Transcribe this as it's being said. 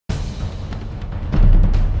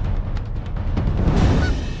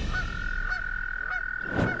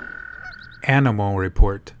Animal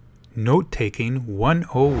Report. Note-taking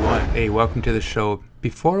 101. Hey, welcome to the show.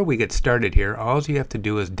 Before we get started here, all you have to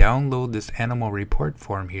do is download this animal report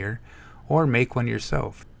form here, or make one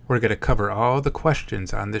yourself. We're going to cover all the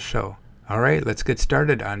questions on this show. Alright, let's get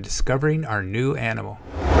started on discovering our new animal.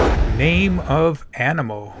 Name of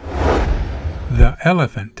animal. The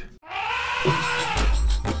elephant.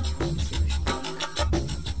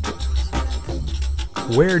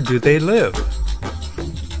 Where do they live?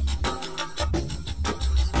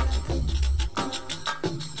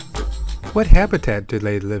 What habitat do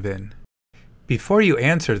they live in? Before you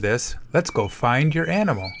answer this, let's go find your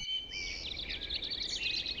animal.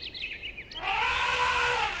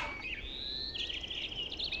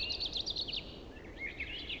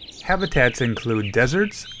 Habitats include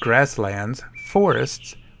deserts, grasslands,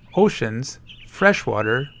 forests, oceans,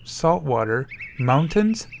 freshwater, saltwater,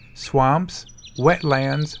 mountains, swamps,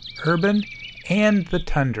 wetlands, urban, and the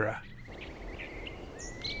tundra.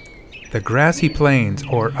 The grassy plains,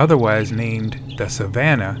 or otherwise named the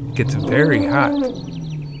savanna, gets very hot.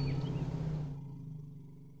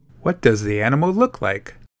 What does the animal look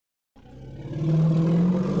like?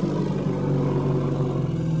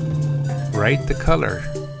 Write the color.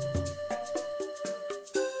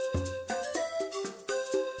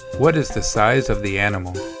 What is the size of the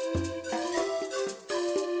animal?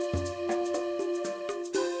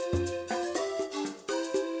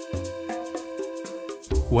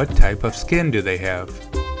 What type of skin do they have?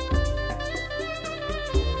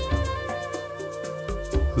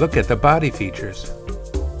 Look at the body features.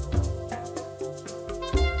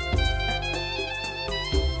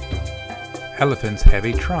 Elephants have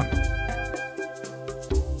a trunk.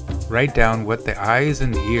 Write down what the eyes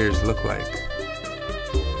and ears look like.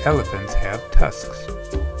 Elephants have tusks.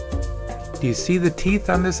 Do you see the teeth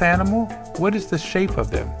on this animal? What is the shape of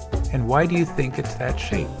them, and why do you think it's that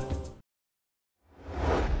shape?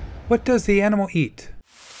 What does the animal eat?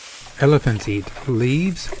 Elephants eat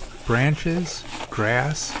leaves, branches,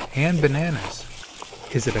 grass, and bananas.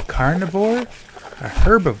 Is it a carnivore, a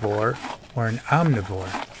herbivore, or an omnivore?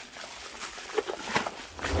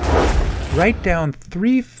 Write down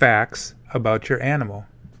 3 facts about your animal.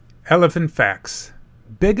 Elephant facts.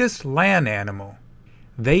 Biggest land animal.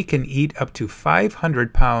 They can eat up to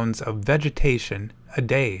 500 pounds of vegetation a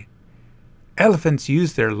day. Elephants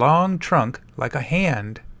use their long trunk like a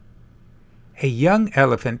hand. A young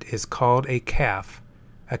elephant is called a calf.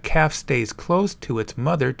 A calf stays close to its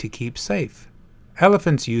mother to keep safe.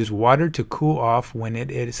 Elephants use water to cool off when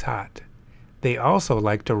it is hot. They also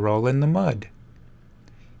like to roll in the mud.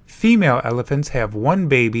 Female elephants have 1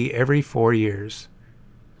 baby every 4 years.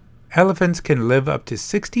 Elephants can live up to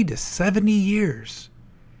 60 to 70 years.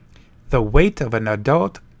 The weight of an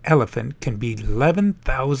adult elephant can be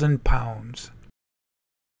 11,000 pounds.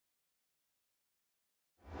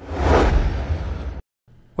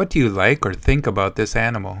 What do you like or think about this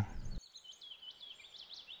animal?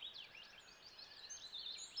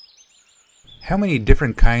 How many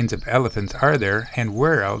different kinds of elephants are there, and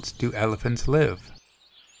where else do elephants live?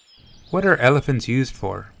 What are elephants used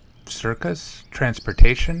for? Circus,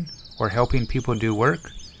 transportation, or helping people do work?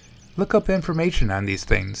 Look up information on these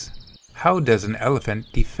things. How does an elephant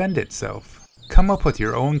defend itself? Come up with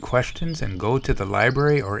your own questions and go to the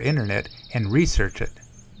library or internet and research it.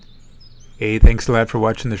 Hey, thanks a lot for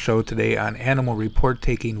watching the show today on Animal Report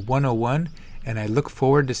Taking 101, and I look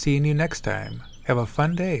forward to seeing you next time. Have a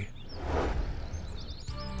fun day.